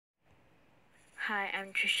Hi,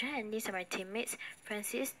 I'm Tricia and these are my teammates,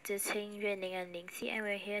 Francis, Zi Qing, Ning and Lingxi, and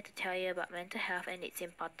we're here to tell you about mental health and its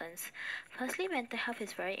importance. Firstly, mental health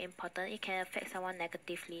is very important. It can affect someone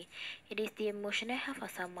negatively. It is the emotional health of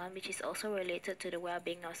someone which is also related to the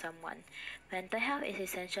well-being of someone. Mental health is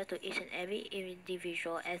essential to each and every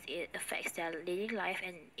individual as it affects their daily life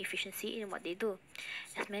and efficiency in what they do.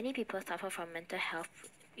 As many people suffer from mental health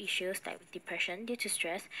issues like depression due to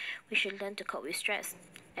stress, we should learn to cope with stress.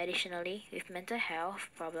 Additionally, with mental health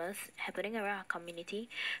problems happening around our community,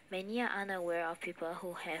 many are unaware of people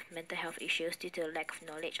who have mental health issues due to lack of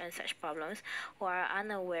knowledge on such problems or are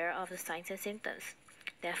unaware of the signs and symptoms.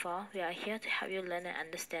 Therefore, we are here to help you learn and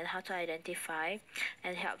understand how to identify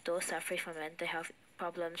and help those suffering from mental health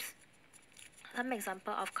problems. Some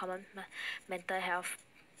examples of common mental health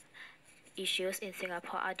issues in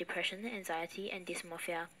Singapore are depression, anxiety, and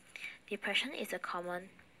dysmorphia. Depression is a common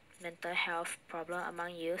mental health problem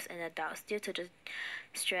among youth and adults due to the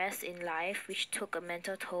stress in life which took a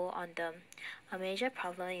mental toll on them. A major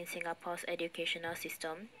problem in Singapore's educational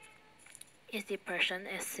system is depression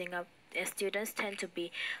as students tend to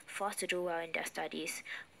be forced to do well in their studies,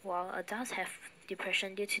 while adults have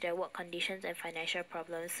depression due to their work conditions and financial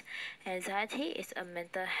problems. Anxiety is a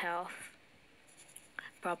mental health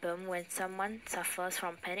problem when someone suffers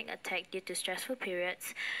from panic attack due to stressful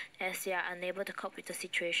periods as they are unable to cope with the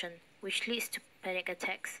situation, which leads to panic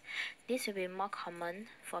attacks. This will be more common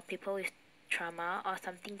for people with trauma or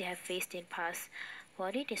something they have faced in past.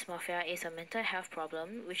 Body dysmorphia is a mental health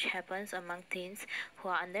problem which happens among teens who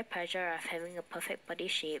are under pressure of having a perfect body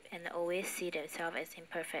shape and always see themselves as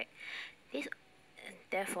imperfect. This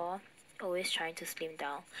therefore always trying to slim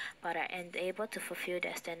down, but are unable to fulfill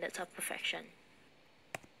their standards of perfection.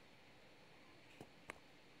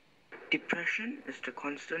 Depression is the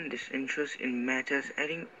constant disinterest in matters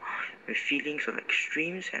adding with feelings of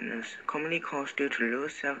extreme sadness, commonly caused due to low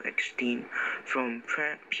self-esteem from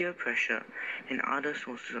peer pressure and other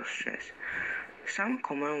sources of stress. Some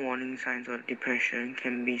common warning signs of depression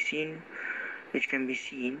which can be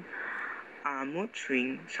seen are mood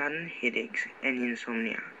swing, sudden headaches, and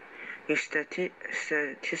insomnia, with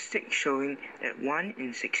statistics showing that 1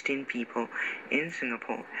 in 16 people in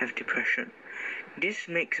Singapore have depression. This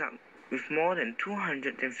makes up with more than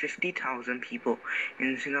 250,000 people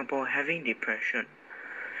in Singapore having depression.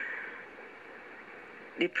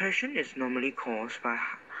 Depression is normally caused by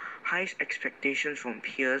high expectations from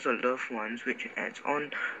peers or loved ones, which adds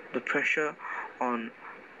on the pressure on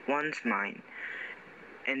one's mind,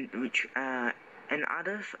 and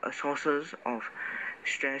other sources of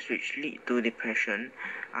stress which lead to depression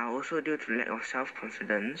are also due to lack of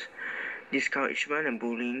self-confidence, discouragement and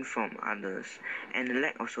bullying from others, and the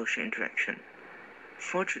lack of social interaction.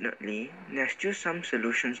 Fortunately, there are still some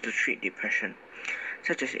solutions to treat depression,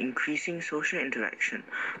 such as increasing social interaction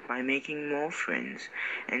by making more friends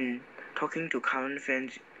and talking to current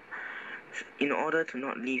friends in order to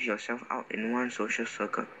not leave yourself out in one social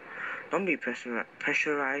circle. Don't be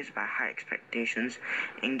pressurized by high expectations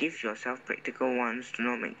and give yourself practical ones to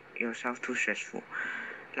not make yourself too stressful.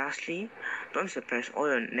 Lastly, don't suppress all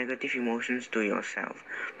your negative emotions to yourself,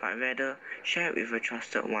 but rather share it with a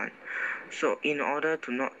trusted one, so in order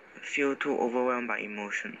to not feel too overwhelmed by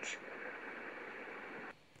emotions.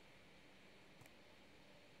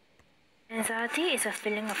 Anxiety is a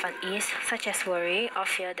feeling of unease, such as worry or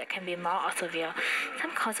fear that can be mild or severe.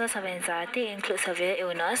 Some causes of anxiety include severe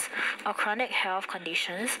illness or chronic health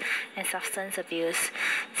conditions and substance abuse.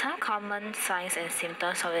 Some common signs and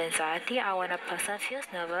symptoms of anxiety are when a person feels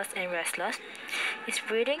nervous and restless, is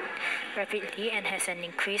breathing rapidly and has an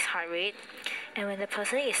increased heart rate, and when the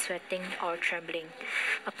person is sweating or trembling.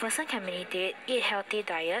 A person can meditate, eat healthy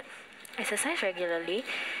diet, exercise regularly,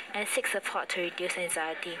 and seek support to reduce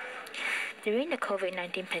anxiety. During the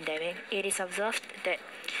COVID-19 pandemic, it is observed that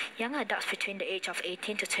young adults between the age of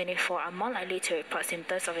 18 to 24 are more likely to report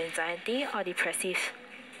symptoms of anxiety or depressive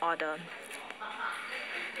disorder.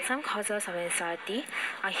 Some causes of anxiety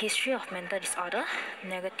are history of mental disorder,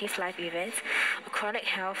 negative life events, chronic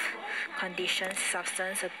health conditions,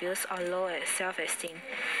 substance abuse, or low self-esteem.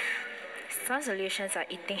 Some solutions are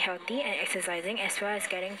eating healthy and exercising, as well as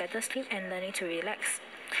getting better sleep and learning to relax.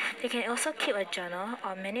 They can also keep a journal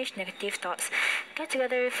or manage negative thoughts, get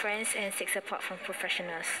together with friends, and seek support from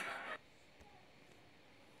professionals.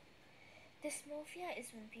 Dysmorphia is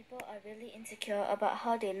when people are really insecure about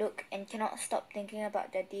how they look and cannot stop thinking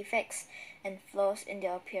about their defects and flaws in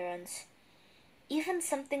their appearance. Even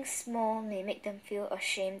something small may make them feel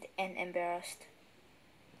ashamed and embarrassed.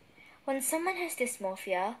 When someone has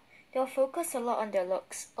dysmorphia, they'll focus a lot on their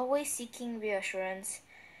looks, always seeking reassurance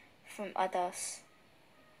from others.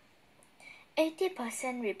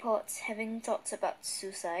 80% reports having thoughts about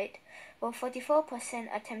suicide, while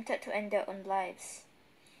 44% are tempted to end their own lives.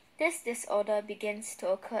 This disorder begins to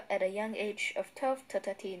occur at a young age of 12 to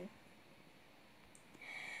 13.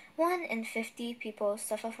 1 in 50 people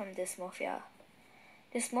suffer from dysmorphia.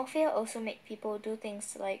 Dysmorphia also makes people do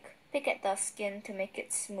things like pick at their skin to make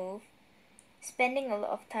it smooth, spending a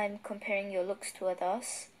lot of time comparing your looks to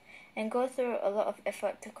others, and go through a lot of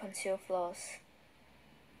effort to conceal flaws.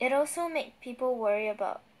 It also makes people worry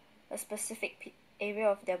about a specific area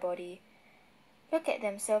of their body, look at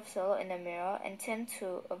themselves a lot in the mirror, and tend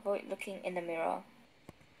to avoid looking in the mirror.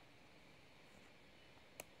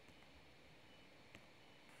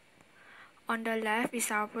 On the left is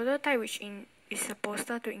our prototype, which is a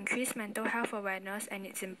poster to increase mental health awareness and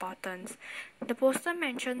its importance. The poster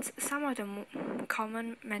mentions some of the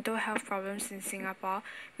common mental health problems in Singapore,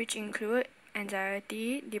 which include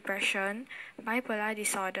anxiety, depression, bipolar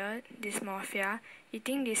disorder, dysmorphia,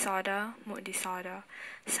 eating disorder, mood disorder.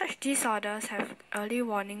 Such disorders have early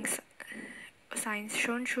warning signs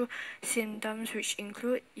shown through symptoms which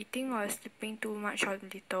include eating or sleeping too much or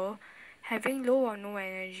little, having low or no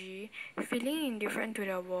energy, feeling indifferent to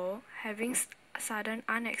the world, having sudden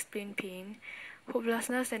unexplained pain,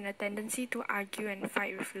 hopelessness, and a tendency to argue and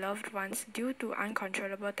fight with loved ones due to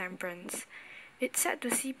uncontrollable temperance. It's sad to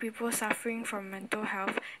see people suffering from mental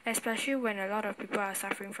health, especially when a lot of people are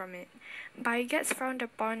suffering from it. But it gets frowned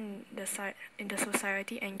upon in the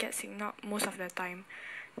society and gets ignored most of the time.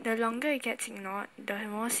 The longer it gets ignored, the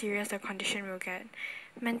more serious the condition will get.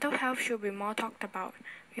 Mental health should be more talked about.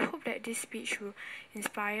 We hope that this speech will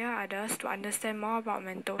inspire others to understand more about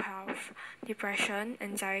mental health, depression,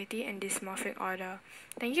 anxiety, and dysmorphic order.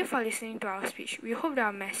 Thank you for listening to our speech. We hope that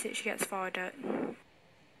our message gets forwarded.